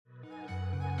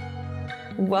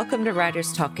Welcome to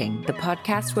Writers Talking, the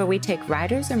podcast where we take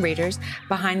writers and readers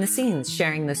behind the scenes,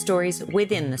 sharing the stories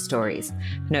within the stories.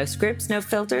 No scripts, no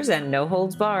filters, and no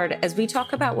holds barred as we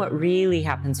talk about what really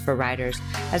happens for writers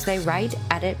as they write,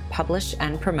 edit, publish,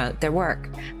 and promote their work.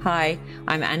 Hi,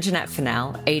 I'm Anjanette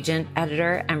Fennell, agent,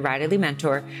 editor, and writerly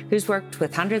mentor who's worked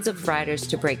with hundreds of writers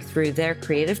to break through their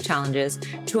creative challenges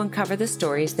to uncover the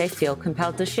stories they feel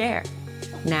compelled to share.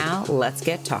 Now, let's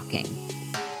get talking.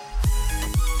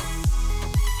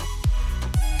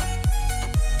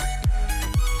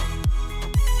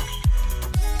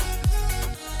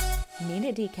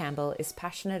 Nina D. Campbell is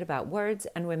passionate about words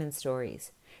and women's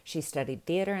stories. She studied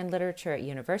theatre and literature at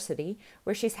university,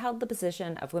 where she's held the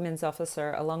position of Women's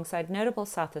Officer alongside notable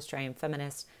South Australian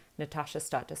feminists Natasha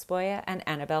Stott-Despoja and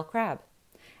Annabelle Crabb.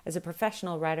 As a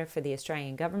professional writer for the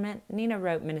Australian government, Nina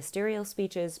wrote ministerial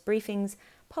speeches, briefings,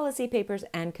 policy papers,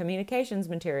 and communications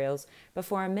materials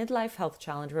before a midlife health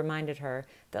challenge reminded her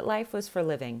that life was for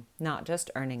living, not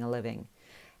just earning a living.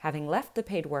 Having left the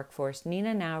paid workforce,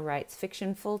 Nina now writes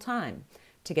fiction full-time.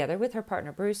 Together with her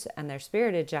partner Bruce and their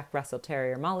spirited Jack Russell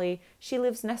Terrier Molly, she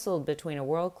lives nestled between a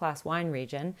world-class wine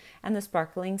region and the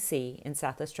sparkling sea in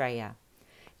South Australia.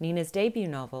 Nina's debut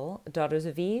novel, Daughters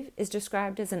of Eve, is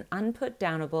described as an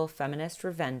unput-downable feminist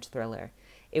revenge thriller.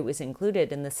 It was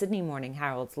included in the Sydney Morning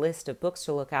Herald's list of books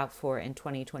to look out for in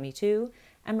 2022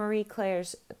 and Marie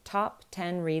Claire's top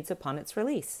 10 reads upon its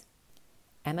release.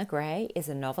 Emma Gray is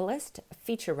a novelist,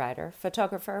 feature writer,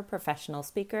 photographer, professional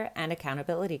speaker, and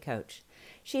accountability coach.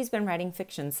 She's been writing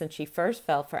fiction since she first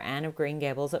fell for Anne of Green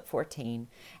Gables at 14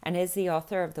 and is the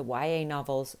author of the YA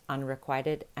novels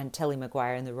Unrequited and Tilly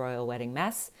Maguire and the Royal Wedding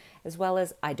Mess, as well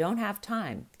as I Don't Have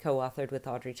Time, co-authored with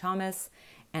Audrey Thomas,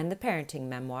 and the parenting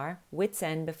memoir Wits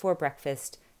End Before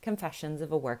Breakfast, Confessions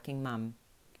of a Working Mum.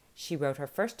 She wrote her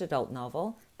first adult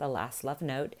novel, The Last Love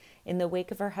Note, in the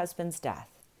wake of her husband's death.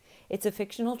 It's a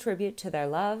fictional tribute to their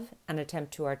love, an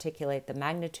attempt to articulate the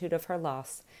magnitude of her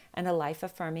loss, and a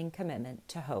life-affirming commitment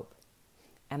to hope.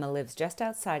 Emma lives just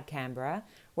outside Canberra,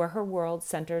 where her world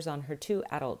centers on her two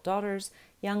adult daughters,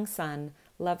 young son,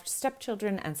 loved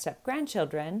stepchildren and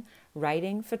step-grandchildren,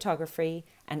 writing, photography,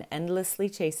 and endlessly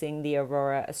chasing the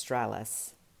aurora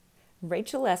australis.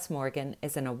 Rachel S. Morgan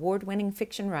is an award-winning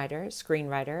fiction writer,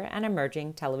 screenwriter, and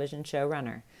emerging television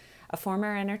showrunner. A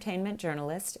former entertainment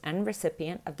journalist and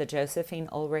recipient of the Josephine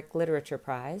Ulrich Literature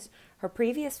Prize, her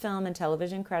previous film and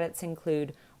television credits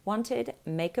include Wanted,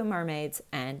 Mako Mermaids,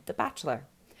 and The Bachelor.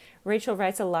 Rachel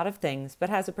writes a lot of things, but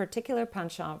has a particular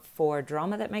penchant for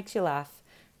drama that makes you laugh,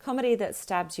 comedy that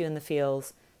stabs you in the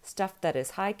feels, stuff that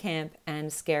is high camp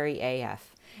and scary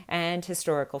AF, and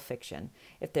historical fiction.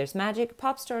 If there's magic,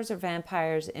 pop stars, or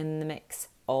vampires in the mix,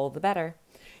 all the better.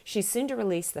 She's soon to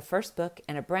release the first book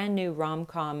in a brand new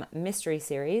rom-com mystery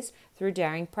series through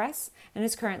Daring Press and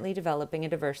is currently developing a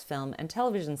diverse film and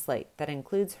television slate that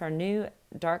includes her new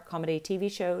dark comedy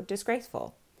TV show,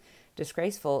 Disgraceful.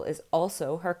 Disgraceful is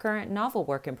also her current novel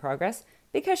work in progress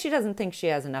because she doesn't think she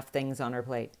has enough things on her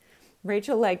plate.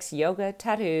 Rachel likes yoga,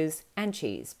 tattoos, and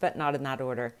cheese, but not in that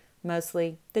order.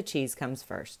 Mostly, the cheese comes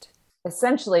first.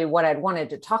 Essentially, what I'd wanted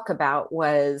to talk about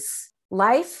was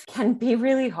life can be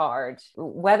really hard,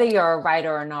 whether you're a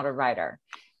writer or not a writer.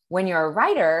 When you're a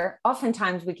writer,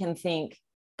 oftentimes we can think,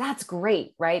 that's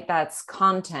great, right? That's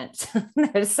content.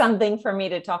 There's something for me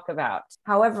to talk about.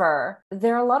 However,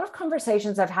 there are a lot of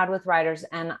conversations I've had with writers,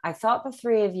 and I thought the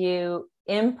three of you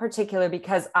in particular,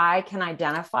 because I can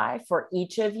identify for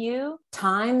each of you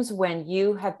times when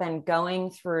you have been going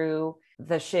through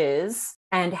the shiz.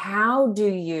 And how do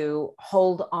you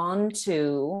hold on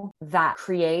to that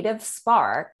creative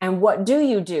spark? And what do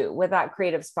you do with that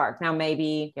creative spark? Now,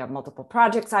 maybe you have multiple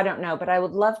projects, I don't know, but I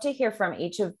would love to hear from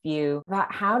each of you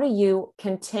about how do you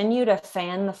continue to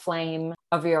fan the flame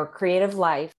of your creative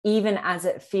life, even as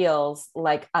it feels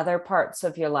like other parts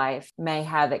of your life may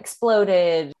have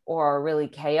exploded or are really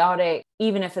chaotic.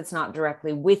 Even if it's not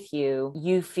directly with you,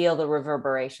 you feel the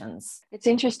reverberations. It's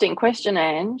an interesting question,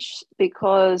 Ange,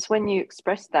 because when you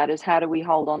express that as how do we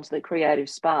hold on to the creative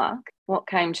spark, what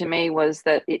came to me was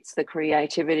that it's the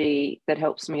creativity that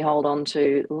helps me hold on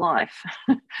to life.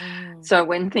 So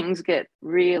when things get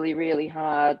really, really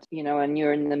hard, and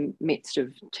you're in the midst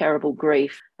of terrible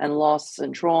grief and loss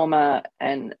and trauma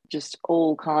and just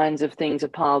all kinds of things are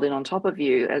piled in on top of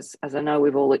you, as I know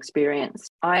we've all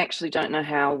experienced, I actually don't know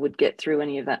how I would get through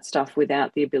any of that stuff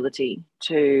without the ability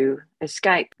to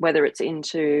escape, whether it's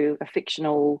into a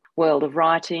fictional world of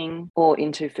writing or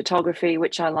into photography,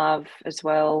 which I love as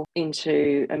well,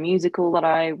 into a musical that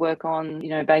I work on,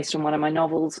 based on one of my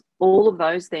novels. All of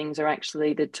those things are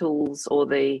actually the tools or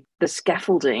the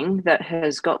scaffolding that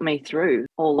has got me through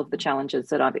all of the challenges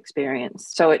that I've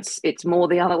experienced. So it's more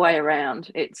the other way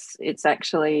around. It's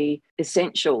actually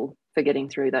essential for getting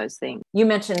through those things. You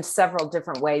mentioned several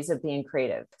different ways of being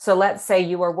creative. So let's say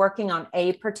you were working on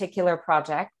a particular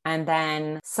project and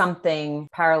then something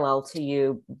parallel to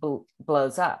you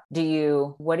blows up.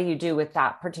 What do you do with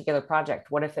that particular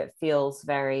project? What if it feels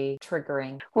very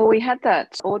triggering? Well, we had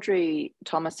that. Audrey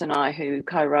Thomas and I, who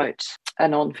co-wrote a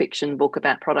non-fiction book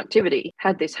about productivity,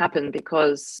 had this happen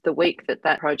because the week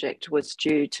that project was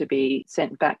due to be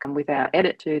sent back with our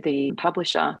edit to the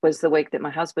publisher was the week that my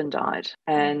husband died.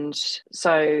 And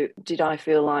so did I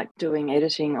feel like doing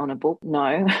editing on a book?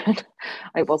 No,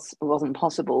 it wasn't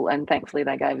possible. And thankfully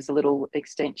they gave us a little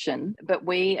extension. But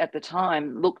we at the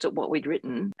time looked at what we'd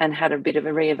written and had a bit of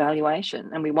a reevaluation.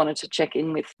 And we wanted to check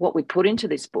in with what we put into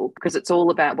this book, because it's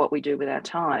all about what we do with our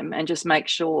time, and just make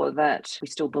sure that we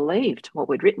still believed what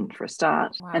we'd written for a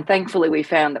start. Wow. And thankfully we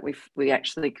found that we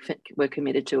actually were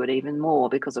committed to it even more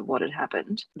because of what had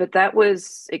happened. But that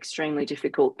was extremely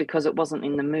difficult because it wasn't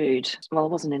in the mood. Well, I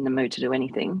wasn't in the mood to do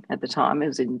anything at the time. It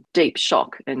was in deep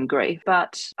shock and grief.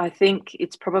 But I think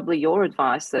it's probably your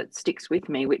advice that sticks with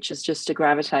me, which is just to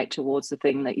gravitate towards the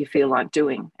thing that you feel like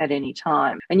doing at any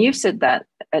time. And you've said that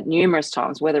at numerous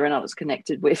times, whether or not it's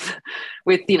connected with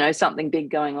something big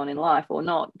going on in life or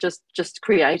not, just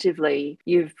creatively,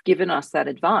 you've given us that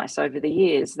advice over the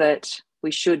years that we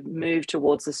should move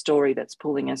towards the story that's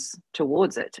pulling us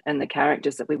towards it and the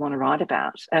characters that we want to write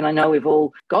about. And I know we've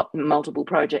all got multiple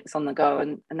projects on the go,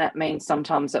 and that means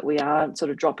sometimes that we are sort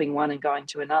of dropping one and going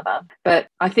to another. But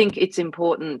I think it's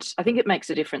important. I think it makes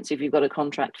a difference if you've got a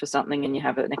contract for something and you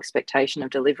have an expectation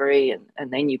of delivery,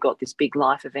 and then you've got this big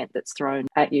life event that's thrown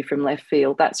at you from left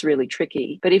field. That's really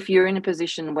tricky. But if you're in a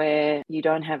position where you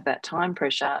don't have that time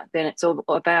pressure, then it's all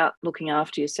about looking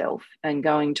after yourself and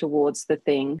going towards the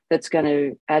thing that's going to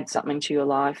add something to your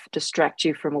life, distract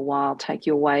you from a while, take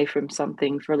you away from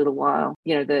something for a little while,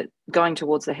 going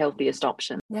towards the healthiest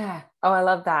option. Yeah. Oh, I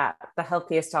love that. The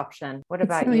healthiest option. What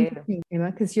about you? Interesting,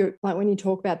 Emma, because you're like, when you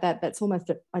talk about that, that's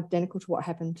almost identical to what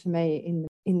happened to me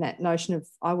in that notion of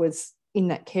I was in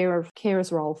that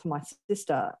carer's role for my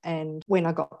sister, and when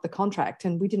I got the contract,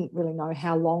 and we didn't really know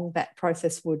how long that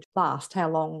process would last, how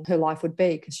long her life would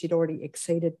be, because she'd already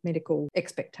exceeded medical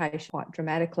expectation quite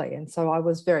dramatically. And so I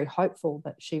was very hopeful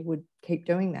that she would keep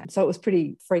doing that. So it was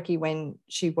pretty freaky when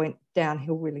she went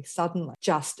downhill really suddenly,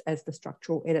 just as the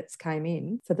structural edits came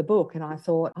in for the book. And I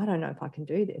thought, I don't know if I can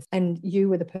do this. And you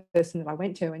were the person that I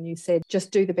went to, and you said,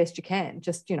 just do the best you can,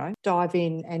 just, dive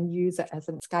in and use it as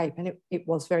an escape. And it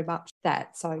was very much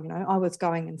that. So, I was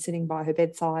going and sitting by her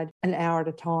bedside an hour at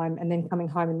a time and then coming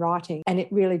home and writing. And it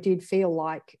really did feel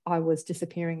like I was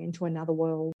disappearing into another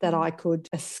world, that I could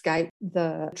escape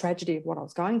the tragedy of what I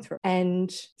was going through.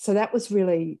 And so that was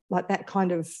really like that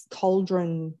kind of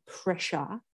cauldron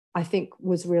pressure, I think,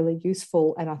 was really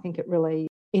useful. And I think it really,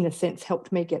 in a sense,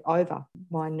 helped me get over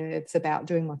my nerves about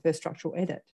doing my first structural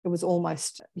edit. It was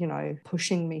almost,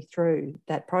 pushing me through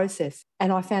that process.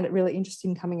 And I found it really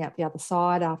interesting coming out the other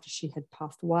side after she had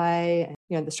passed away.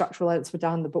 And, the structural edits were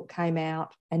done, the book came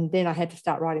out, and then I had to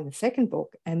start writing the second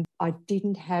book. And I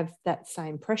didn't have that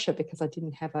same pressure because I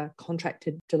didn't have a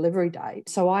contracted delivery date.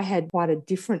 So I had quite a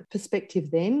different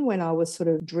perspective then when I was sort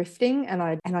of drifting, and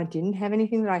I didn't have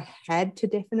anything that I had to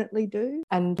definitely do.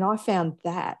 And I found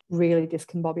that really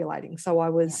discombobulating. So I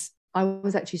was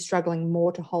actually struggling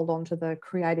more to hold on to the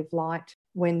creative light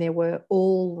when there were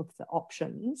all of the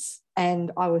options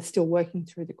and I was still working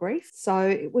through the grief. So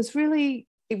it was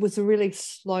a really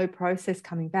slow process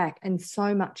coming back. And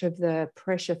so much of the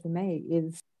pressure for me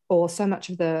so much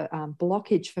of the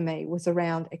blockage for me was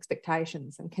around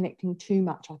expectations and connecting too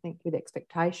much, I think, with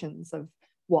expectations of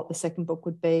what the second book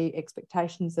would be,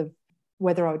 expectations of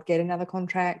whether I would get another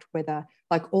contract, whether,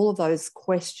 like, all of those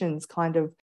questions kind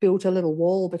of built a little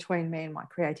wall between me and my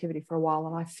creativity for a while,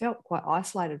 and I felt quite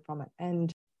isolated from it.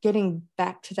 And getting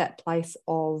back to that place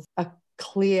of a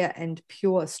clear and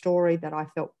pure story that I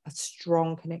felt a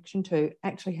strong connection to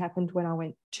actually happened when I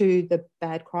went to the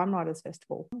Bad Crime Writers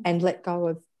Festival and let go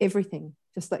of everything,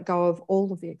 just let go of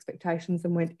all of the expectations,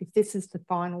 and went, if this is the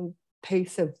final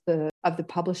piece of the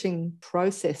publishing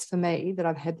process for me, that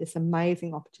I've had this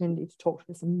amazing opportunity to talk to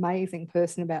this amazing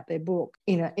person about their book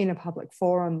in a public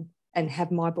forum and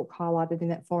have my book highlighted in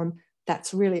that forum,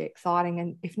 that's really exciting.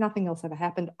 And if nothing else ever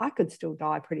happened, I could still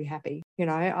die pretty happy.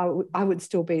 I would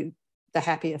still be the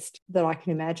happiest that I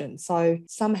can imagine. So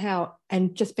somehow,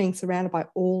 and just being surrounded by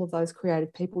all of those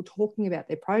creative people talking about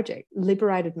their project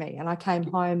liberated me. And I came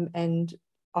home and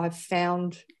I've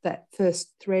found that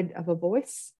first thread of a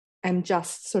voice and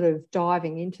just sort of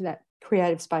diving into that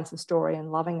creative space of story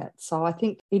and loving it. So I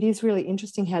think it is really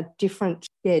interesting how different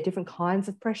kinds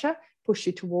of pressure push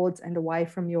you towards and away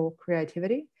from your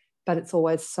creativity, but it's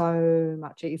always so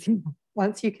much easier.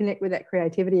 Once you connect with that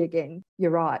creativity again,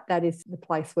 you're right, that is the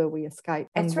place where we escape.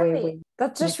 That's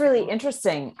just really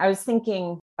interesting. I was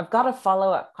thinking, I've got a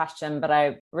follow-up question, but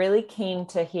I'm really keen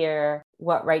to hear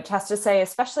what Rach has to say,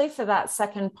 especially for that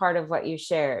second part of what you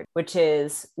shared, which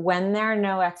is when there are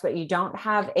no experts, you don't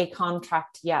have a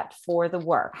contract yet for the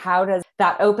work. How does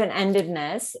that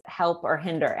open-endedness help or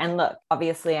hinder? And look,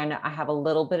 obviously, I know I have a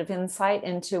little bit of insight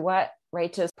into what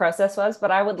Rachel's process was,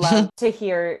 but I would love to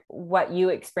hear what you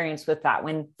experienced with that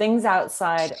when things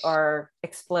outside are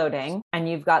exploding and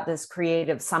you've got this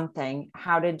creative something.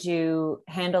 How did you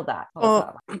handle that?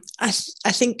 Well, I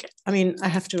think, I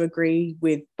have to agree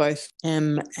with both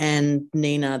Em and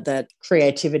Nina that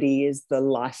creativity is the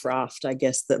life raft, I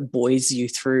guess, that buoys you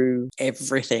through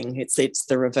everything. It's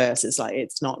the reverse.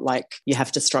 It's not like you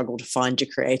have to struggle to find your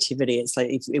creativity. It's like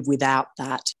if without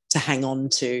that to hang on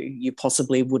to, you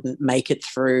possibly wouldn't make it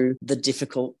through the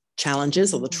difficult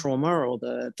challenges or the trauma or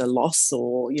the loss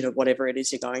or whatever it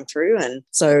is you're going through. And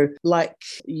so, like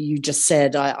you just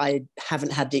said, I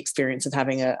haven't had the experience of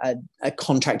having a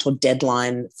contract or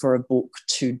deadline for a book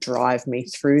to drive me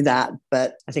through that.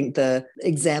 But I think the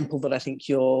example that I think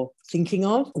you're thinking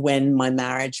of, when my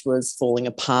marriage was falling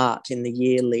apart in the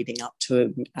year leading up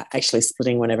to actually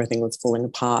splitting, when everything was falling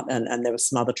apart, and there was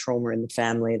some other trauma in the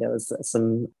family. There was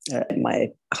some my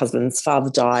husband's father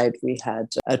died. We had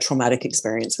a traumatic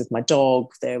experience with my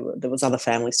dog. There was other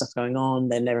family stuff going on.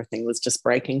 Then everything was just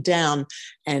breaking down.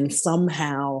 And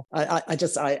somehow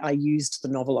I used the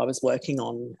novel I was working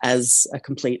on as a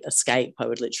complete escape. I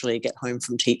would literally get home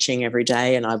from teaching every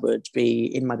day and I would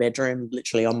be in my bedroom,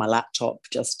 literally on my laptop,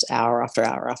 just hour after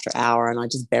hour after hour. And I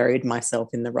just buried myself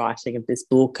in the writing of this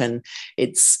book. And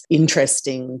it's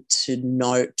interesting to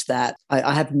note that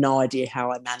I have no idea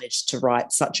how I managed to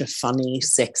write such a funny,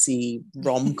 sexy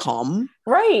rom-com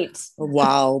right,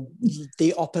 while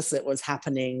the opposite was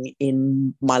happening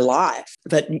in my life.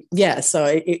 But yeah,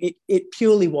 so it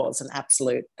purely was an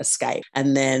absolute escape.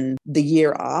 And then the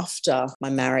year after my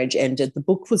marriage ended, the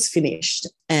book was finished.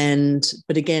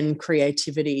 But again,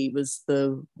 creativity was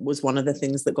one of the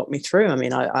things that got me through. I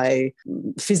mean, I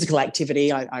physical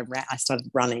activity, I started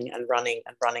running and running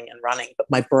and running and running, but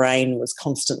my brain was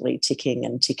constantly ticking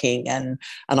and ticking. And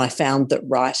I found that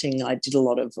writing, I did a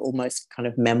lot of almost kind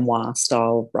of memoir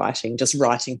style writing, just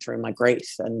writing through my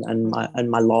grief and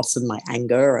my loss and my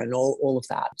anger and all of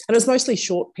that. And it was mostly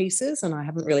short pieces, and I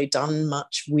haven't really done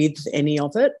much with any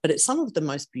of it, but it's some of the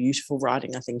most beautiful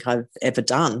writing I think I've ever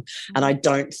done. And I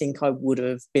don't think I would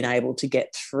have been able to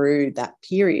get through that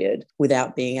period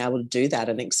without being able to do that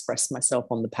and express myself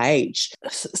on the page.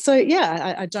 So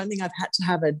yeah, I don't think I've had to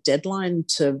have a deadline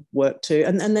to work to.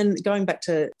 And then going back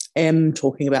to Em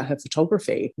talking about her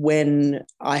photography, when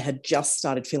I had just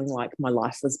started feeling like my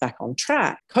life was back on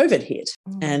track, COVID hit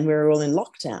and we were all in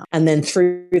lockdown. And then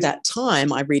through that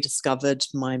time, I rediscovered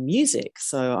my music.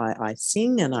 So I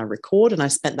sing and I record, and I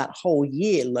spent that whole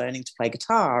year learning to play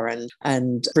guitar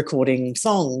and recording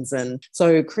songs. And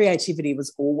so creativity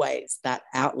was always that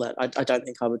outlet. I don't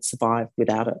think I would survive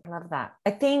without it. I love that.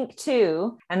 I think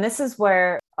too, and this is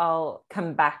where I'll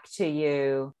come back to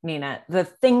you, Nina. The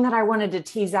thing that I wanted to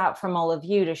tease out from all of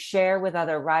you to share with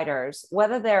other writers,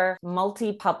 whether they're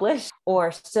multi-published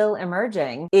or still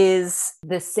emerging, is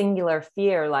this singular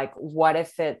fear, like, what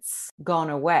if it's gone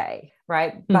away,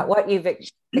 right? But what you've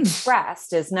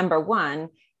expressed is, number one,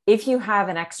 if you have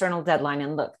an external deadline,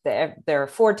 and look, there are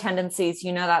 4 tendencies,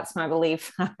 that's my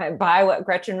belief. I buy what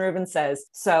Gretchen Rubin says.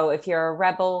 So if you're a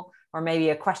rebel or maybe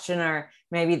a questioner,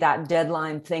 maybe that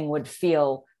deadline thing would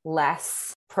feel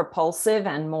less propulsive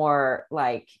and more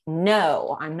like,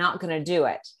 no, I'm not going to do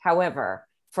it. However,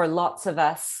 for lots of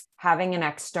us, having an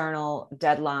external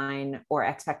deadline or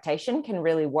expectation can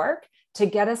really work to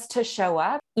get us to show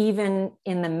up even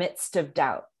in the midst of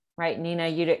doubt. Right, Nina,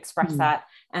 you'd express that.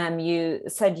 You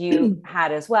said you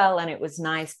had as well, and it was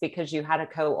nice because you had a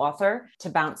co-author to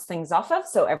bounce things off of.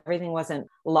 So everything wasn't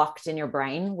locked in your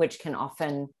brain, which can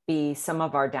often be some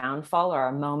of our downfall or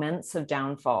our moments of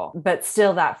downfall. But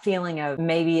still that feeling of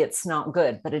maybe it's not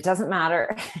good, but it doesn't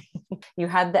matter. You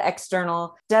had the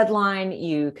external deadline.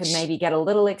 You could maybe get a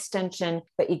little extension,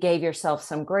 but you gave yourself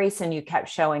some grace and you kept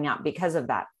showing up because of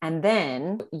that. And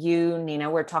then you, Nina,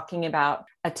 were talking about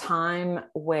a time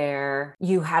where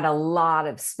you had a lot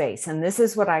of space. And this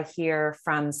is what I hear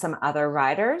from some other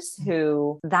writers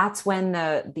who that's when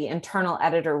the internal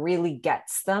editor really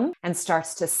gets them and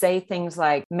starts to say things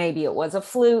like, maybe it was a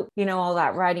fluke, all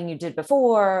that writing you did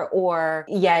before, or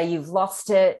yeah, you've lost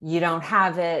it. You don't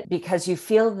have it, because you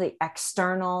feel the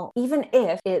external, even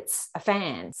if it's a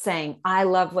fan saying, I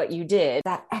love what you did,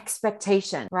 that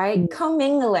expectation, right?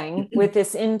 Commingling with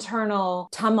this internal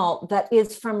tumult that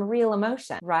is from real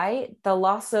emotion, right? The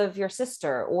loss of your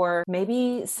sister, or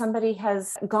maybe somebody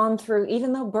has gone through,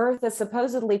 even though birth is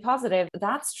supposedly positive,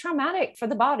 that's traumatic for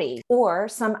the body, or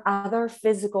some other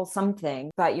physical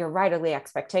something, but your writerly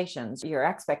expectations, your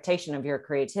expectation of your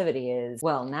creativity is,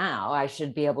 well, now I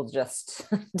should be able to just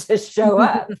to show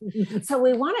up. So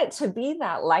we want it to be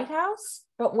that lighthouse.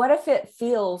 But what if it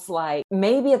feels like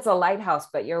maybe it's a lighthouse,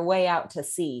 but you're way out to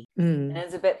sea and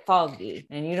it's a bit foggy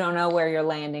and you don't know where you're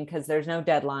landing because there's no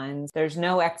deadlines, there's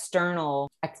no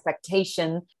external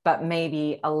expectation, but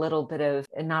maybe a little bit of,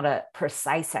 not a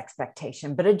precise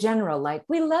expectation, but a general, like,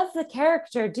 we love the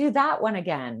character, do that one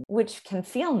again, which can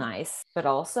feel nice, but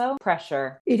also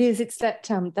pressure. It is. It's that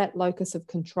that locus of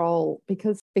control,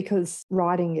 because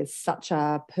writing is such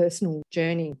a personal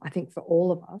journey, I think, for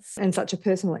all of us, and such a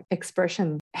personal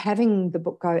expression. Having the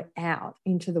book go out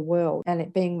into the world and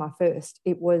it being my first,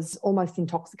 it was almost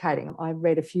intoxicating. I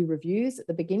read a few reviews at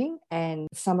the beginning and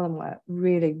some of them were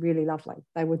really, really lovely.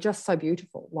 They were just so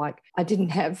beautiful. Like, I didn't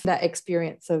have that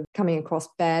experience of coming across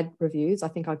bad reviews. I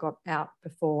think I got out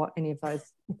before any of those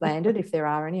landed, if there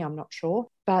are any, I'm not sure.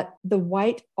 But the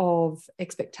weight of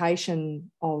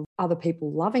expectation of other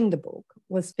people loving the book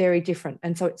was very different.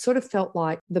 And so it sort of felt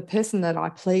like the person that I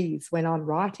please when I'm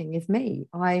writing is me.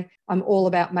 I'm all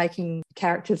about making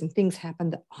characters and things happen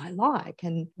that I like.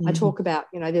 And I talk about,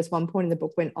 there's one point in the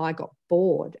book when I got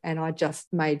bored and I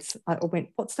went,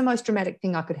 what's the most dramatic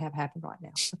thing I could have happen right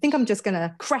now? I think I'm just going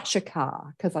to crash a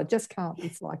car because I just can't.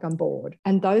 It's like I'm bored.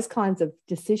 And those kinds of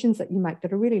decisions that you make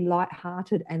that are really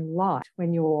lighthearted and light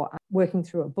when you're working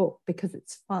through a book because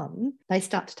it's fun, they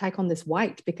start to take on this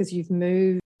weight because you've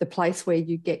moved the place where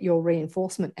you get your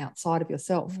reinforcement outside of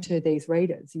yourself to these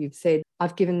readers. You've said,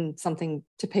 I've given something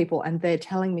to people and they're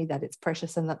telling me that it's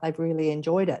precious and that they've really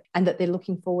enjoyed it and that they're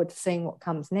looking forward to seeing what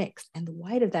comes next. And the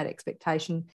weight of that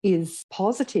expectation is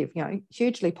positive,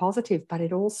 hugely positive, but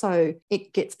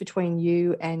it gets between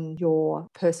you and your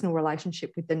personal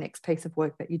relationship with the next piece of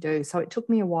work that you do. So it took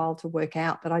me a while to work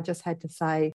out that I just had to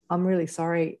say, I'm really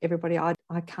sorry, everybody, I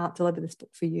can't deliver this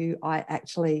book for you.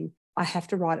 I have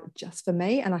to write it just for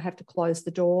me and I have to close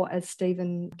the door, as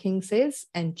Stephen King says,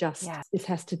 and this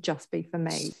has to just be for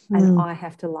me and I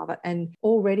have to love it. And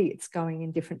already it's going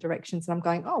in different directions and I'm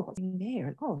going, oh, what's in there?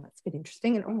 And oh, that's a bit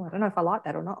interesting. And oh, I don't know if I like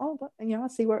that or not. Oh, but I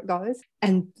see where it goes.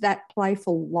 And that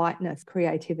playful lightness,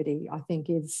 creativity, I think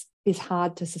is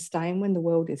hard to sustain when the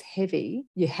world is heavy.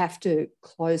 You have to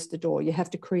close the door. You have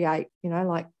to create,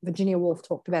 like Virginia Woolf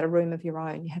talked about, a room of your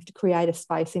own. You have to create a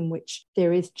space in which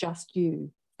there is just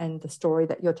you and the story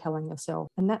that you're telling yourself.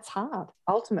 And that's hard.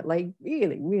 Ultimately,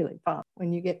 really, really fun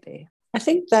when you get there. I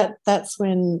think that's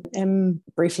when Em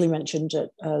briefly mentioned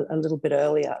it a little bit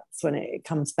earlier. It's when it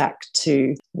comes back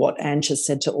to what Ange has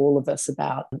said to all of us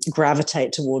about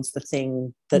gravitate towards the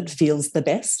thing that feels the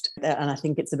best. And I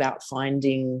think it's about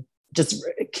finding, just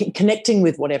connecting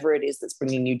with whatever it is that's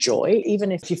bringing you joy, even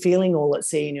if you're feeling all at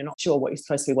sea and you're not sure what you're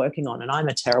supposed to be working on. And I'm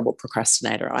a terrible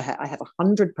procrastinator. I have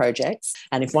 100 projects,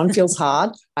 and if one feels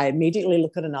hard, I immediately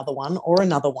look at another one or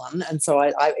another one. And so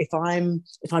I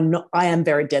am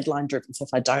very deadline driven. So if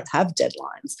I don't have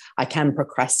deadlines, I can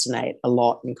procrastinate a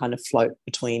lot and kind of float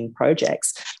between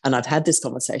projects. And I've had this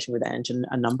conversation with Ange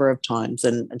a number of times,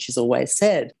 and she's always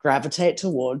said, gravitate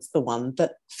towards the one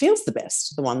that feels the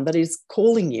best, the one that is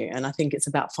calling you. And I think it's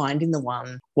about finding the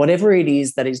one, whatever it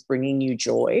is that is bringing you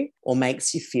joy or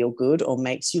makes you feel good or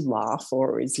makes you laugh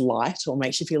or is light or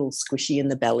makes you feel squishy in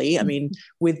the belly. I mean,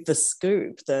 with The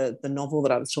Scoop, the novel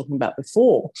that I was talking about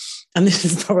before, and this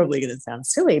is probably going to sound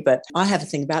silly, but I have a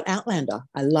thing about Outlander.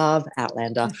 I love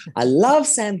Outlander. I love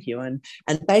Sam Heughan.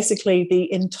 And basically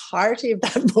the entirety of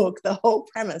that book, the whole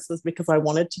premise was because I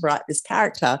wanted to write this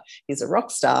character. He's a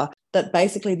rock star that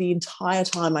basically the entire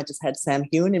time I just had Sam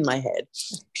Heughan in my head,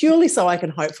 purely so I can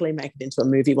hopefully make it into a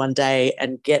movie one day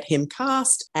and get him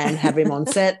cast and have him on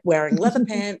set wearing leather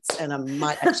pants, and I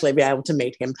might actually be able to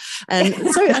meet him. And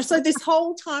so this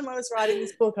whole time I was writing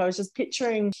this book, I was just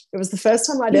picturing, it was the first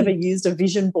time I'd ever used a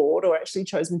vision board or actually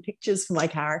chosen pictures for my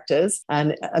characters.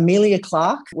 And Amelia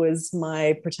Clark was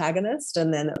my protagonist,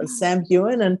 and then it was Sam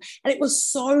Heughan, and it was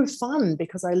so fun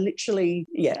because I literally,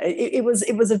 it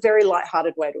was a very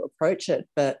lighthearted way to approach it.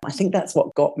 But I think that's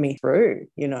what got me through,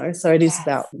 you know. So it is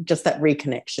about just that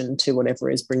reconnection to whatever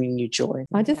is bringing you joy.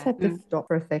 I just have to stop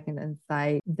for a second and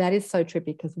say that is so trippy,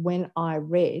 because when I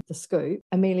read The Scoop,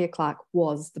 Amelia Clark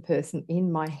was the person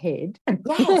in my head.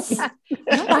 Yes.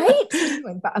 Right?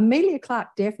 But Amelia Clark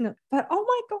definitely. But oh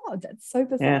my God, that's so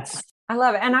bizarre. Yes. I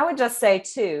love it. And I would just say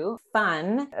too,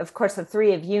 fun, of course, the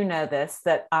three of you know this,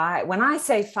 that when I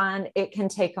say fun, it can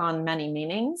take on many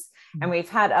meanings. And we've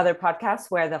had other podcasts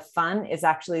where the fun is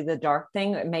actually the dark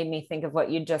thing. It made me think of what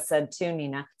you just said too,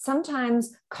 Nina.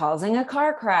 Sometimes causing a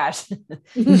car crash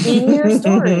in your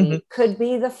story could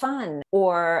be the fun.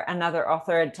 Or another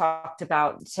author had talked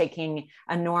about taking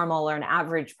a normal or an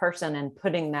average person and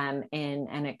putting them in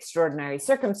an extraordinary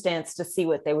circumstance to see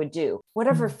what they would do.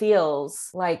 Whatever feels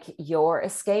like your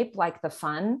escape, like the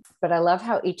fun. But I love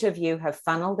how each of you have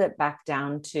funneled it back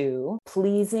down to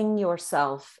pleasing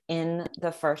yourself in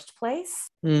the first place.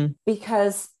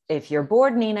 Because if you're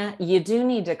bored, Nina, you do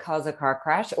need to cause a car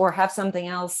crash or have something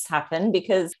else happen,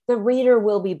 because the reader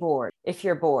will be bored if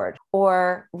you're bored.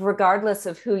 Or regardless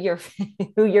of who you're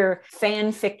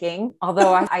fanficking,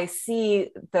 although I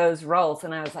see those roles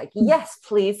and I was like, yes,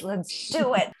 please, let's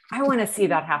do it. I want to see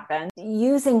that happen.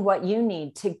 Using what you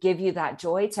need to give you that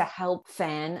joy to help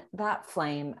fan that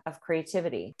flame of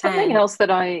creativity. Something else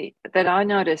that I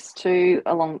noticed too,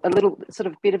 along a little sort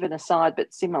of bit of an aside,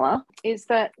 but similar, is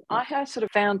that I have sort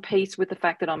of found peace with the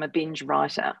fact that I'm a binge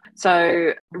writer.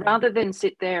 So rather than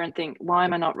sit there and think, why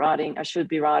am I not writing? I should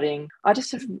be writing. I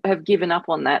just have given up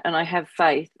on that. And I have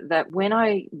faith that when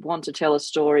I want to tell a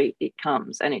story, it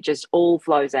comes and it just all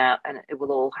flows out and it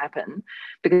will all happen,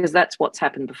 because that's what's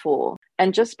happened before.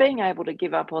 And just being able to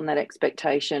give up on that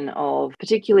expectation of,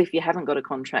 particularly if you haven't got a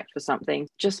contract for something,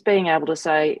 just being able to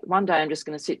say, one day I'm just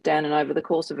going to sit down and over the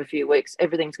course of a few weeks,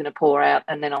 everything's going to pour out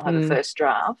and then I'll have a first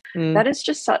draft. That is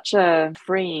just such a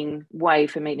freeing way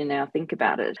for me to now think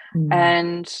about it.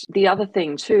 And the other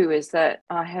thing too is that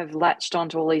I have latched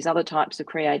onto all these other types of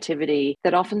creativity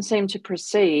that often seem to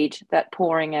precede that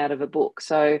pouring out of a book.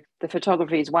 So the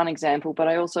photography is one example, but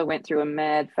I also went through a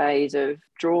mad phase of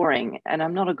drawing, and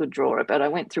I'm not a good drawer, but I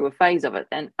went through a phase of it,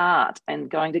 and art,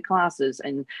 and going to classes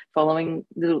and following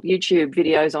little YouTube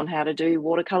videos on how to do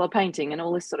watercolor painting and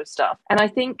all this sort of stuff. And I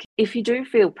think if you do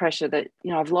feel pressure that,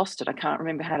 you know, I've lost it, I can't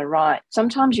remember how to write,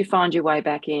 sometimes you find your way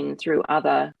back in through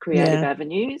other creative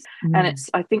avenues. And it's,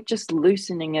 I think, just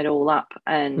loosening it all up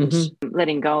and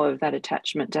letting go of that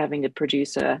attachment to having to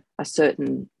produce a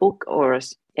certain book or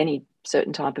any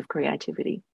certain type of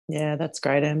creativity. Yeah, that's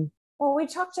great, Em. Well, we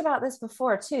talked about this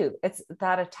before too. It's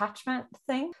that attachment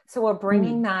thing. So we're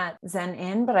bringing that Zen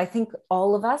in, but I think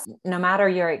all of us, no matter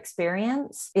your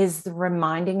experience, is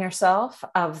reminding yourself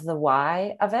of the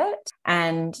why of it.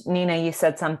 And Nina, you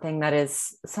said something that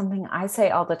is something I say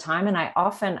all the time, and I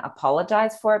often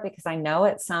apologize for it because I know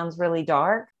it sounds really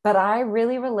dark, but I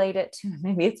really relate it to,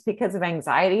 maybe it's because of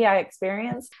anxiety I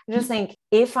experience. I just think,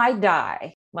 if I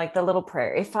die, like the little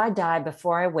prayer, if I die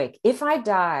before I wake, if I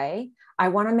die, I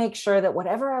want to make sure that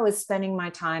whatever I was spending my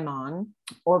time on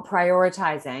or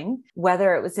prioritizing,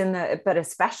 whether it was but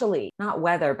especially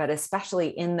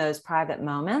in those private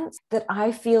moments, that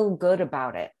I feel good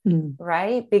about it,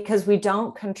 right? Because we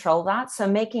don't control that. So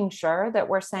making sure that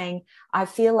we're saying, I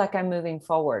feel like I'm moving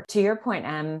forward. To your point,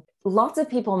 Em, lots of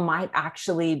people might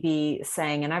actually be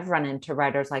saying, and I've run into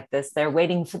writers like this, they're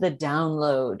waiting for the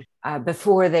download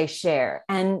before they share.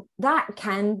 And that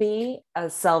can be a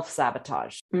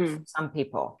self-sabotage for some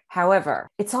people. However,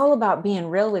 it's all about being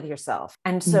real with yourself.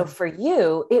 And so for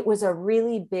you, it was a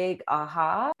really big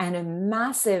aha and a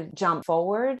massive jump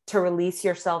forward to release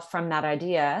yourself from that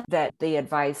idea that the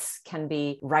advice can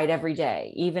be write every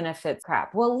day, even if it's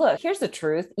crap. Well, look, here's the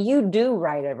truth. You do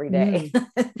write every day,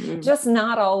 just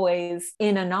not always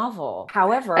in a novel.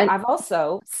 However, I've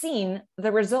also seen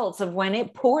the results of when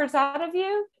it pours out of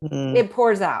you, It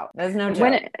pours out. There's no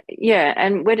joke.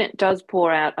 And when it does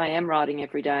pour out, I am writing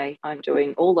every day. I'm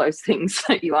doing all those things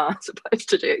that you are supposed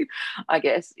to do, I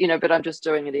guess, but I'm just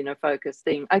doing it in a focused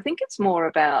thing. I think it's more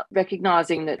about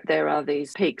recognizing that there are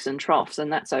these peaks and troughs,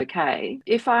 and that's okay.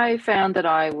 If I found that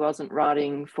I wasn't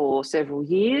writing for several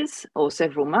years or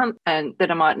several months, and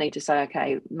then I might need to say,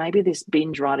 okay, maybe this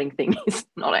binge writing thing is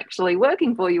not actually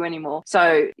working for you anymore.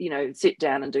 So, sit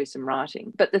down and do some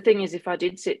writing. But the thing is, if I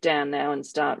did sit down now and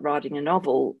start writing a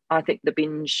novel, I think the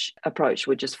binge approach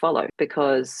would just follow,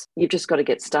 because you've just got to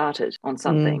get started on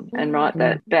something and write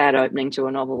that bad opening to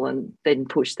a novel and then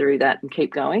push through that and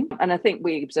keep going. And I think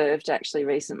we observed actually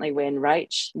recently when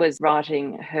Rach was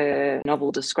writing her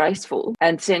novel Disgraceful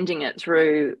and sending it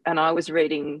through, and I was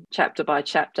reading chapter by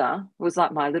chapter. It was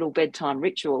like my little bedtime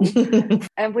ritual.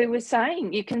 And we were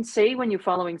saying, you can see when you're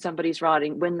following somebody's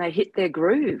writing, when they hit their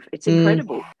groove, it's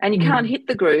incredible. And you can't hit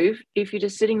the groove if you're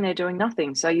just sitting there doing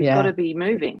nothing. So you've got to be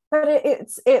moving. But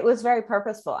it was very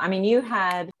purposeful. I mean, you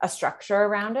had a structure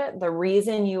around it. The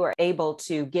reason you were able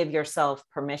to give yourself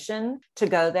permission to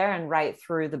go there and write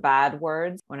through the bad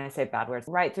words, when I say bad words,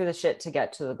 write through the shit to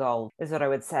get to the gold is what I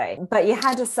would say. But you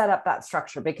had to set up that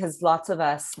structure, because lots of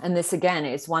us, and this again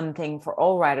is one thing for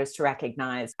all writers to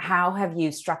recognize, how have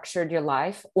you structured your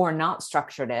life or not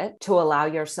structured it to allow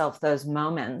yourself those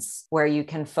moments where you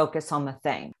can focus on the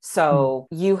thing. So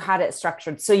you had it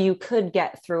structured so you could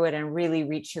get through it and really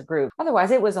reach your groove.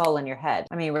 Otherwise, it was all in your head.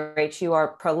 I mean, Rach, you are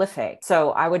prolific.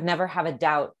 So I would never have a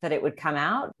doubt that it would come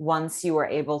out once you were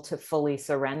able to fully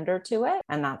surrender to it.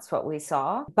 And that's what we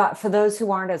saw. But for those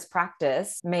who aren't as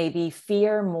practiced, maybe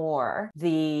fear more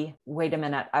the, wait a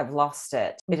minute, I've lost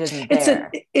it. It isn't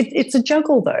there. It's a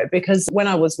juggle though, because when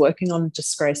I was working on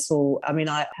Disgraceful, I mean,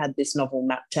 I had this novel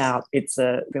mapped out.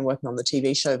 I've been working on the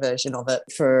TV show version of it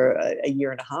for a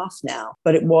year and a half now,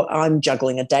 but I'm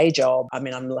juggling a day job. I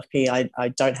mean, I'm lucky. I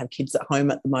don't have kids at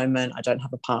home at the moment. I don't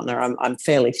have a partner. I'm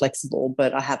fairly flexible,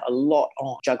 but I have a lot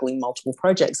on juggling multiple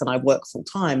projects and I work full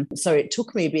time. So it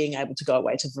took me being able to go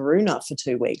away to Varuna for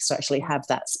 2 weeks to actually have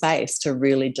that space to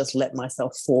really just let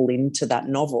myself fall into that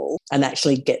novel and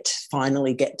actually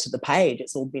finally get to the page.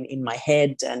 It's all been in my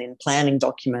head and in planning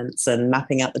documents and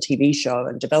mapping out the TV show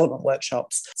and development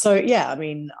workshops. So yeah, I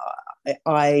mean,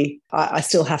 I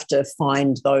still have to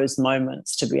find those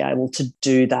moments to be able to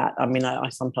do that. I mean, I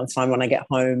sometimes find when I get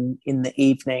home in the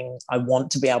evening, I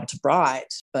want to be able to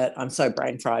write, but I'm so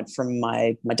brain fried from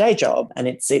my day job, and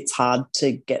it's hard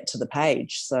to get to the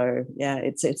page. So yeah,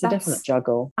 it's a definite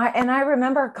juggle. I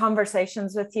remember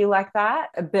conversations with you like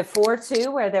that before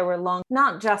too, where there were long,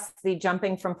 not just the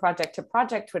jumping from project to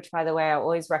project, which by the way, I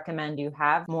always recommend you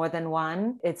have more than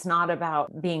one. It's not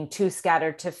about being too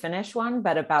scattered to finish one,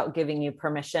 but about giving you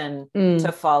permission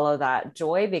to follow that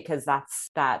joy, because that's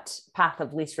that path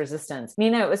of least resistance.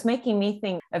 Nina, it was making me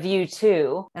think of you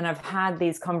too. And I've had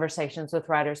these conversations with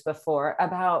writers before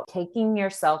about taking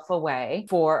yourself away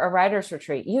for a writer's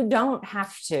retreat. You don't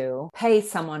have to pay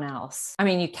someone else. I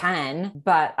mean, you can,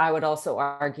 but I would also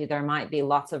argue there might be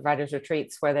lots of writers'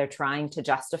 retreats where they're trying to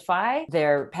justify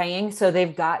their paying. So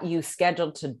they've got you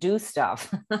scheduled to do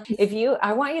stuff.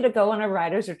 I want you to go on a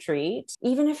writer's retreat,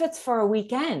 even if it's for a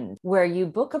weekend, where you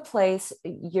book a place,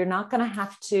 you're not going to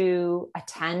have to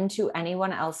attend to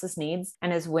anyone else's needs.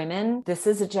 And as women, this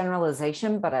is a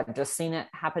generalization, but I've just seen it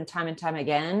happen time and time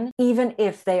again. Even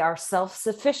if they are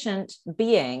self-sufficient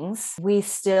beings, we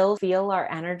still feel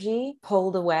our energy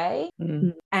pulled away.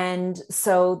 And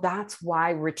so that's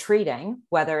why retreating,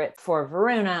 whether it's for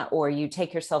Varuna or you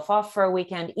take yourself off for a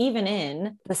weekend, even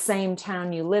in the same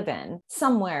town you live in,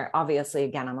 somewhere, obviously,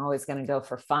 again, I'm always going to go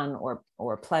for fun or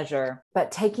pleasure,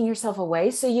 but taking yourself away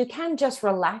so you can just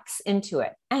relax into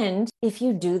it. And if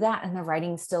you do that and the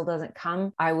writing still doesn't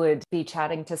come, I would be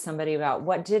chatting to somebody about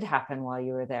what did happen while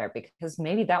you were there, because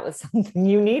maybe that was something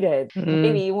you needed.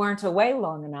 Maybe you weren't away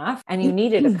long enough and you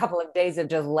needed a couple of days of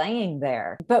just laying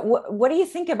there. But what do you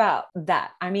think about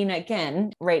that? I mean,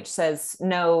 again, Rach says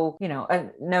no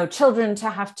children to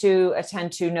have to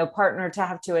attend to, no partner to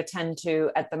have to attend to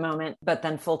at the moment, but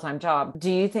then full-time job. Do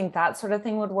you think that sort of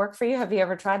thing would work for you? Have you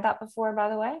ever tried that before, by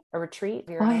the way? A retreat?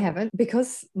 I haven't,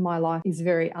 because my life is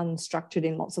very unstructured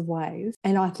in lots of ways.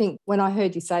 And I think when I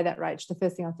heard you say that, Rach, the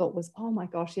first thing I thought was, oh my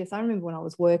gosh, yes, I remember when I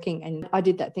was working and I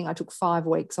did that thing. I took 5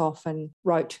 weeks off and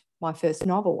wrote my first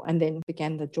novel and then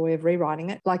began the joy of rewriting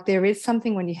it. Like, there is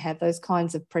something when you have those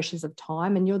kinds of pressures of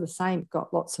time, and you're the same, you've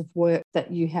got lots of work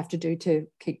that you have to do to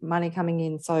keep money coming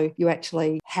in. So you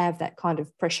actually have that kind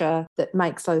of pressure that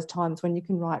makes those times when you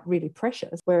can write really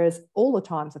precious. Whereas all the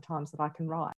times are times that I can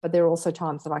write, but there are also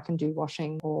times that I can do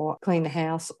washing or clean the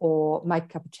house or make a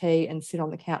cup of tea and sit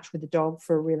on the couch with the dog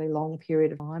for a really long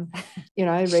period of time,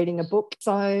 reading a book.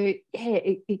 So yeah,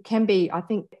 it can be, I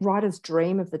think writers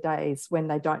dream of the days when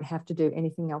they don't have to do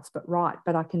anything else but write.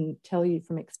 But I can tell you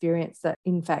from experience that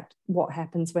in fact, what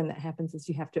happens when that happens is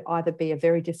you have to either be a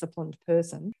very disciplined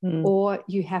person or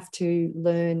you have to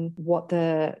learn what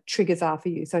the triggers are for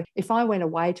you. So if I went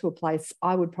away to a place,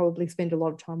 I would probably spend a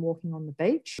lot of time walking on the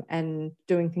beach and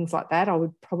doing things like that. I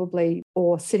would probably,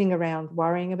 or sitting around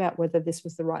worrying about whether this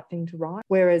was the right thing to write.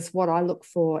 Whereas what I look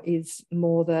for is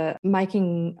more the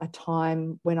making a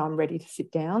time when I'm ready to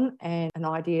sit down and an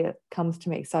idea comes to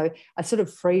me. So I sort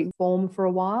of free form for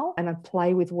a while and I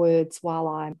play with words while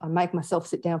I make myself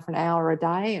sit down for an hour a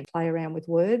day and play around with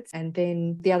words. And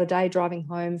then the other day, driving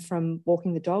home from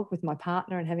walking the dog with my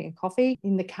partner and having a coffee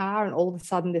in the car, and all of a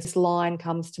sudden this line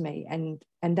comes to me, and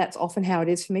that's often how it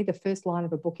is for me. The first line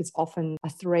of a book is often a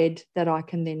thread that I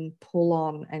can then pull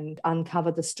on and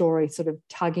uncover the story, sort of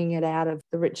tugging it out of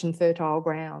the rich and fertile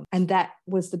ground. And that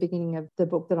was the beginning of the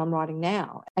book that I'm writing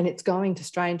now. And it's going to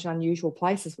strange and unusual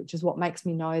places, which is what makes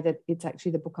me know that it's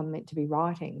actually the book I'm meant to be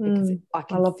writing, because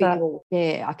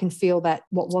I can feel that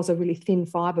what was a really thin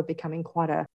fibre becoming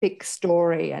quite a thick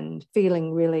story and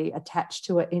feeling really attached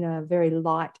to it in a very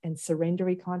light and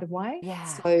surrendery kind of way. Yeah.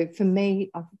 So for me,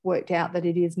 I've worked out that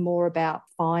it is more about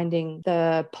finding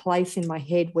the place in my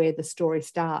head where the story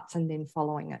starts and then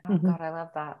following it. Oh God, I love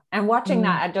that. And watching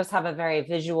that, I just have a very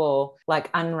visual, like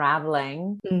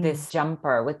unraveling this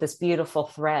jumper with this beautiful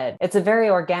thread. It's a very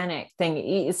organic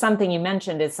thing. Something you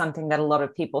mentioned is something that a lot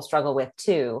of people struggle with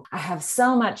too. I have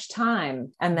so much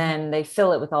time, and then they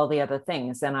fill it with all the other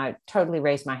things. And I totally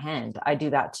raise my hand. I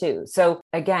do that too. So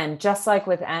again, just like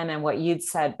with Em and what you'd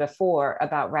said before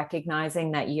about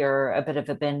recognizing that you're a bit of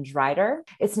a binge writer,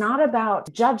 it's not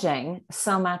about judging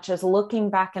so much as looking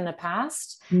back in the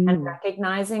past and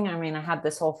recognizing. I mean, I had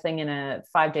this whole thing in a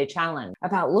 5-day challenge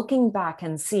about looking back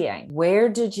and seeing, where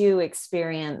did you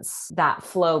experience that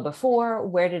flow before?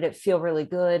 Where did it feel really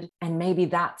good? And maybe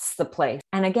that's the place.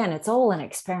 And again, it's all an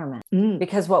experiment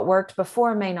because what worked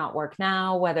before may not work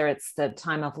now, whether it's the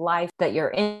time of life that you're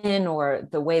in or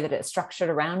the way that it's structured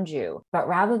around you. But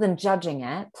rather than judging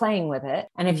it, playing with it.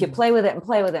 And if you play with it and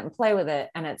play with it and play with it,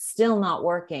 and it's still not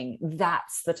working,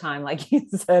 that's the time, like you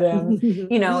said,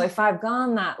 if I've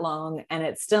gone that long and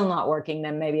it's still not working,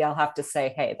 then maybe I'll have to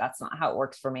say, hey, that's not how it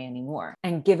works for me anymore.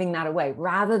 And giving that away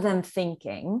rather than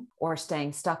thinking or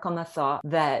staying stuck on the thought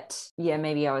that, yeah,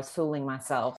 maybe I was fooling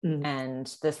myself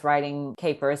and this writing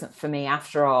caper isn't for me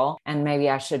after all. And maybe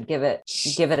I should give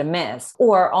it a miss,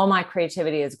 or all my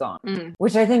creativity is gone,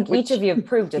 which I think each of you have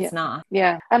proved it's not.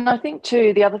 Yeah. And I think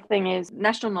too, the other thing is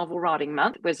National Novel Writing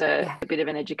Month was a bit of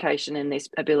an education in this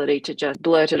ability to just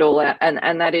blurt it all out.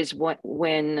 And that is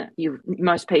when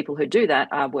most people who do that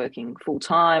are working full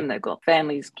time, they've got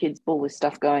families, kids, all this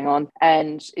stuff going on.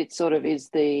 And it sort of is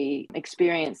the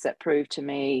experience that proved to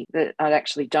me that I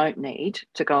actually don't need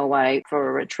to go away for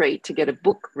a retreat to get a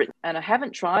book written. And I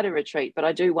haven't tried a retreat, but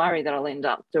I do worry that I'll end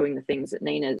up doing the things that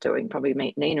Nina's doing, probably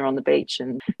meet Nina on the beach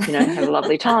and, have a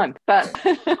lovely time. But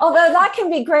although that can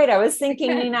be great. I was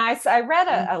thinking, Nina, I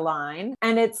read a line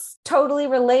and it's totally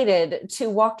related to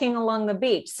walking along the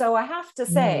beach. So I have to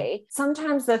say,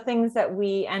 sometimes the things that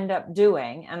we end up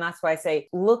doing, and that's why I say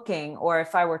looking, or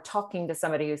if I were talking to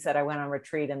somebody who said I went on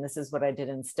retreat and this is what I did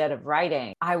instead of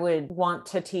writing, I would want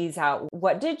to tease out,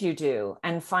 what did you do?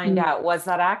 And find out, was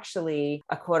that actually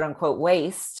a quote unquote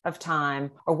waste of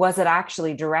time? Or was it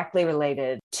actually directly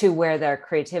related to where their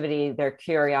creativity, their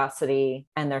curiosity,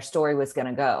 and their story was going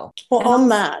to go? Well, on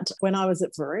that, when I was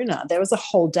at Varuna, there was a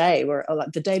whole day where,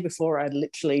 like the day before, I'd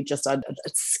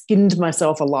skinned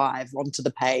myself alive onto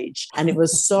the page. And it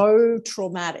was so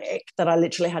traumatic that I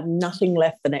literally had nothing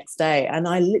left the next day. And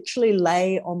I literally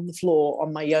lay on the floor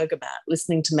on my yoga mat,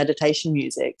 listening to meditation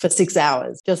music for 6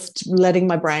 hours, just letting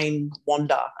my brain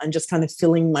wander and just kind of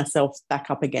filling myself back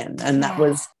up again. And that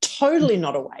was totally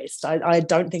not a waste. I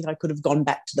don't think I could have gone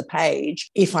back to the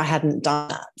page if I hadn't done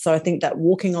that. So I think that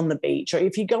walking on the beach, or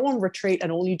if you go on retreat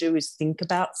and all you do is think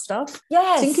about stuff,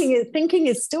 thinking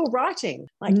is still writing.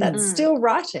 Like that's still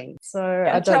writing. So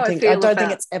I don't think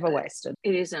it's ever wasted.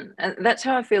 It isn't. And that's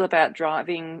how I feel about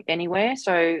driving anywhere.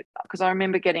 So because I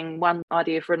remember getting one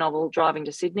idea for a novel driving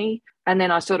to Sydney And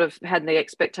then I sort of had the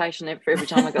expectation that for every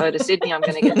time I go to Sydney, I'm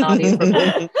going to get an idea for a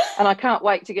book. And I can't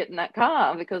wait to get in that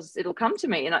car because it'll come to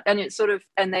me. And it's sort of,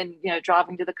 and then,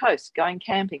 driving to the coast, going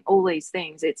camping, all these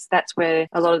things. That's where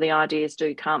a lot of the ideas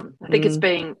do come. I think it's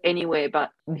being anywhere but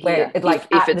here, like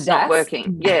if it's not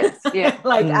working. Yes, yeah.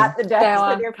 Like at the desk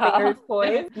Shower, with your car. fingers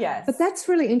poised. Yes. But that's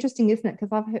really interesting, isn't it?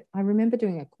 Because I remember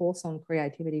doing a course on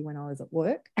creativity when I was at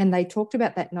work, and they talked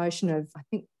about that notion of, I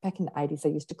think back in the 80s, they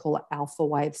used to call it alpha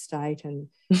wave state. And,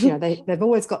 they've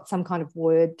always got some kind of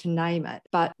word to name it.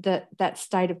 But that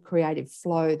state of creative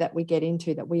flow that we get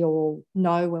into, that we all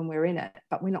know when we're in it,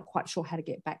 but we're not quite sure how to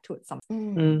get back to it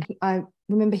sometimes. I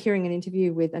remember hearing an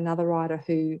interview with another writer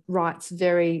who writes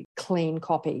very clean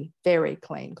copy,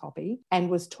 and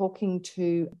was talking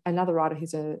to another writer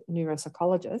who's a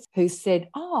neuropsychologist who said,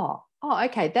 oh,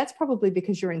 okay, that's probably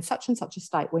because you're in such and such a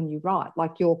state when you write.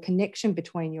 Like your connection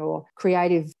between your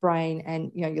creative brain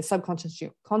and, your subconscious,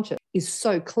 your conscious is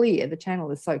so clear, the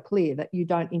channel is so clear that you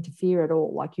don't interfere at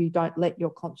all. Like you don't let your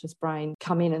conscious brain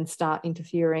come in and start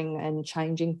interfering and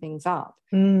changing things up.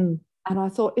 And I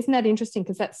thought, isn't that interesting?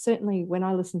 Because that's certainly, when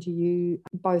I listen to you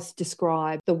both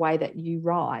describe the way that you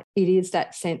write, it is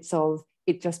that sense of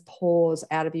it just pours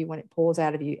out of you when it pours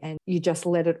out of you, and you just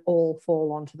let it all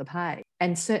fall onto the page.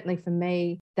 And certainly for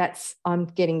me, I'm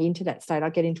getting into that state. I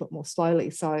get into it more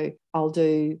slowly. So I'll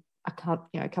do a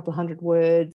couple of hundred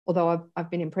words, although I've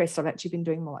been impressed. I've actually been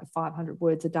doing more like 500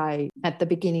 words a day at the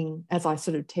beginning as I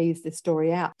sort of tease this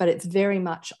story out. But it's very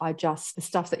much, the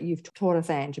stuff that you've taught us,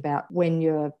 Ange, about when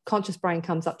your conscious brain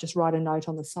comes up, just write a note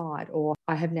on the side. Or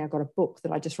I have now got a book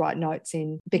that I just write notes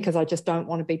in because I just don't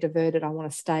want to be diverted. I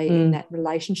want to stay in that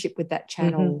relationship with that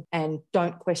channel and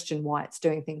don't question why it's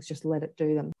doing things, just let it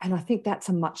do them. And I think that's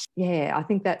I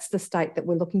think that's the state that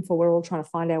we're looking for. We're all trying to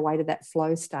find our way to that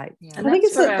flow state. Yeah. And I think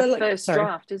it's our first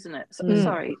draft, isn't it?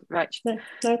 Sorry, Rach. No,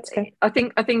 it's okay. I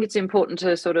think it's important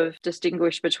to sort of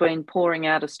distinguish between pouring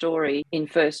out a story in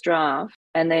first draft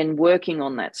and then working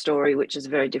on that story, which is a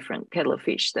very different kettle of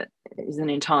fish. That is an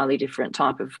entirely different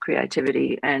type of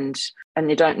creativity, and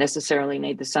you don't necessarily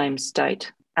need the same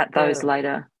state at those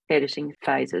later editing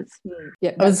phases.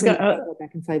 Yeah, I was going to go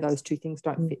back and say those two things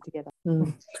don't fit together.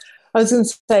 I was going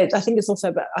to say, I think it's also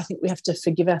about, I think we have to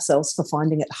forgive ourselves for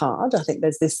finding it hard. I think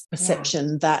there's this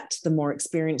perception that the more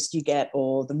experienced you get,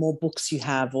 or the more books you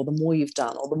have, or the more you've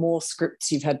done, or the more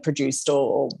scripts you've had produced,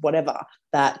 or whatever,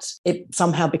 that it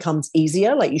somehow becomes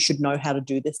easier. Like you should know how to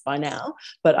do this by now.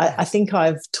 But I think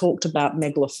I've talked about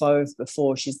Meg LaFauve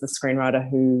before. She's the screenwriter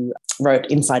who wrote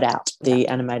Inside Out, the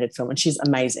animated film, and she's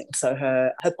amazing. So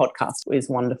her podcast is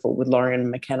wonderful with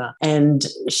Lauren McKenna. And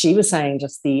she was saying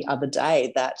just the other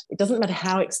day that it doesn't matter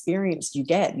how experienced you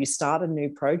get. You start a new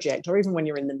project, or even when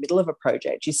you're in the middle of a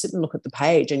project, you sit and look at the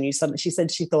page and she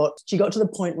said she thought she got to the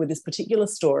point with this particular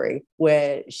story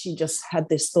where she just had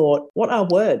this thought, what are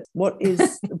words? What is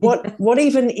what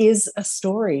even is a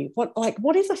story?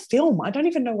 What is a film? I don't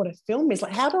even know what a film is.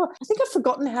 I think I've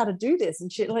forgotten how to do this.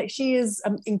 And she is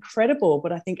incredible.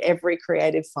 But I think every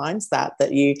creative finds that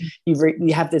you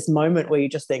have this moment where you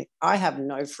just think, I have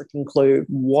no freaking clue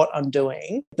what I'm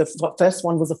doing. The first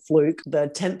one was a fluke. The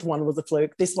 10th one was a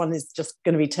fluke. This one is just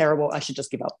going to be terrible. I should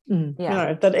just give up.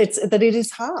 That it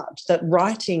is hard. That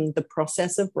writing, the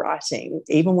process of writing,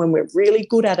 even when we're really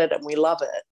good at it and we love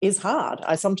it, is hard.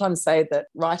 I sometimes say that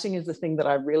writing is the thing that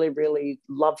I really, really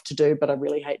love to do, but I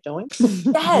really hate doing.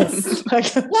 Yes.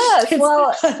 Yes.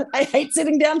 Well, I hate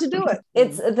sitting down to do it.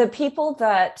 It's the people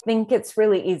that think it's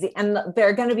really easy, and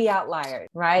they're going to be outliers,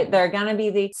 right? They're going to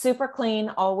be the super clean,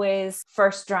 always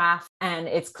first draft, and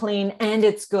it's clean and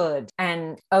it's good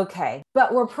and okay.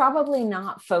 But we're probably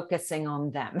not focusing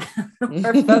on them.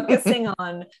 We're focusing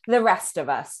on the rest of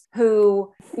us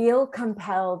who feel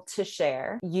compelled to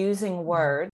share using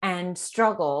words and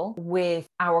struggle with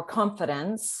our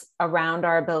confidence around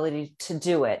our ability to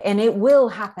do it. And it will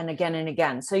happen again and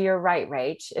again. So you're right,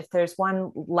 Rach. If there's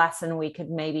one lesson we could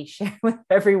maybe share with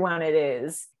everyone, it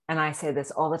is, and I say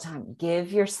this all the time,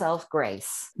 give yourself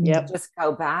grace. Yep. Just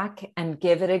go back and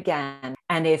give it again.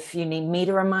 And if you need me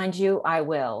to remind you, I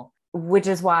will. Which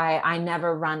is why I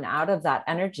never run out of that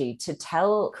energy to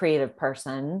tell a creative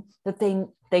person that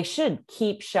they should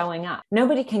keep showing up.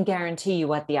 Nobody can guarantee you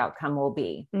what the outcome will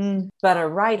be. But a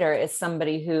writer is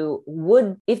somebody who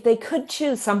would, if they could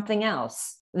choose something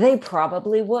else, they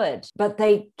probably would, but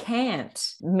they can't.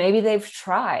 Maybe they've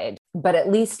tried, but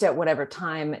at least at whatever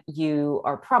time you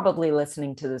are probably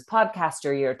listening to this podcast,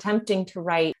 or you're attempting to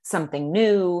write something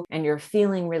new and you're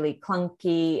feeling really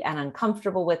clunky and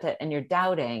uncomfortable with it and you're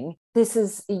doubting,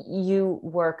 you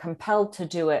were compelled to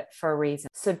do it for a reason.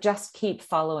 So just keep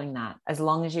following that as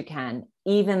long as you can,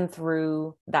 even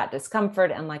through that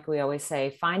discomfort. And like we always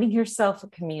say, finding yourself a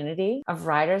community of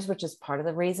writers, which is part of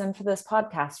the reason for this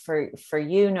podcast, for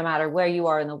you, no matter where you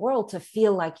are in the world, to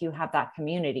feel like you have that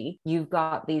community. You've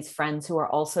got these friends who are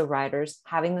also writers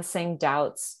having the same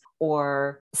doubts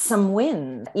or some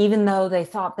wins, even though they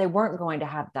thought they weren't going to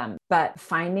have them. But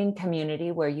finding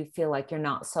community where you feel like you're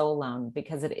not so alone,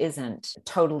 because it isn't a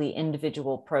totally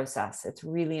individual process. It's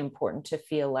really important to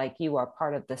feel like you are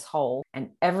part of this whole.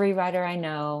 And every writer I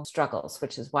know struggles,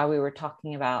 which is why we were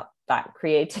talking about that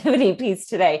creativity piece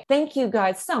today. Thank you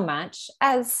guys so much.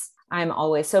 As I'm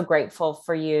always so grateful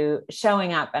for you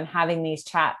showing up and having these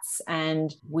chats,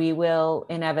 and we will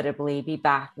inevitably be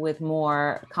back with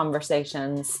more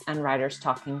conversations and writers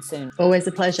talking soon. Always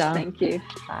a pleasure. Thank you.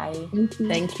 Bye.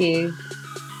 Thank you.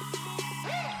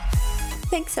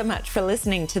 Thanks so much for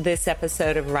listening to this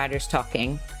episode of Writers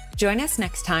Talking. Join us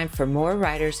next time for more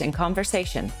writers in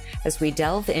conversation as we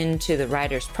delve into the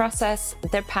writer's process,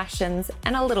 their passions,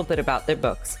 and a little bit about their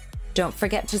books. Don't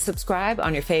forget to subscribe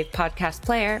on your fave podcast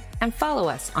player and follow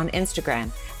us on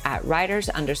Instagram at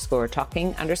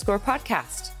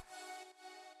writers_talking_podcast.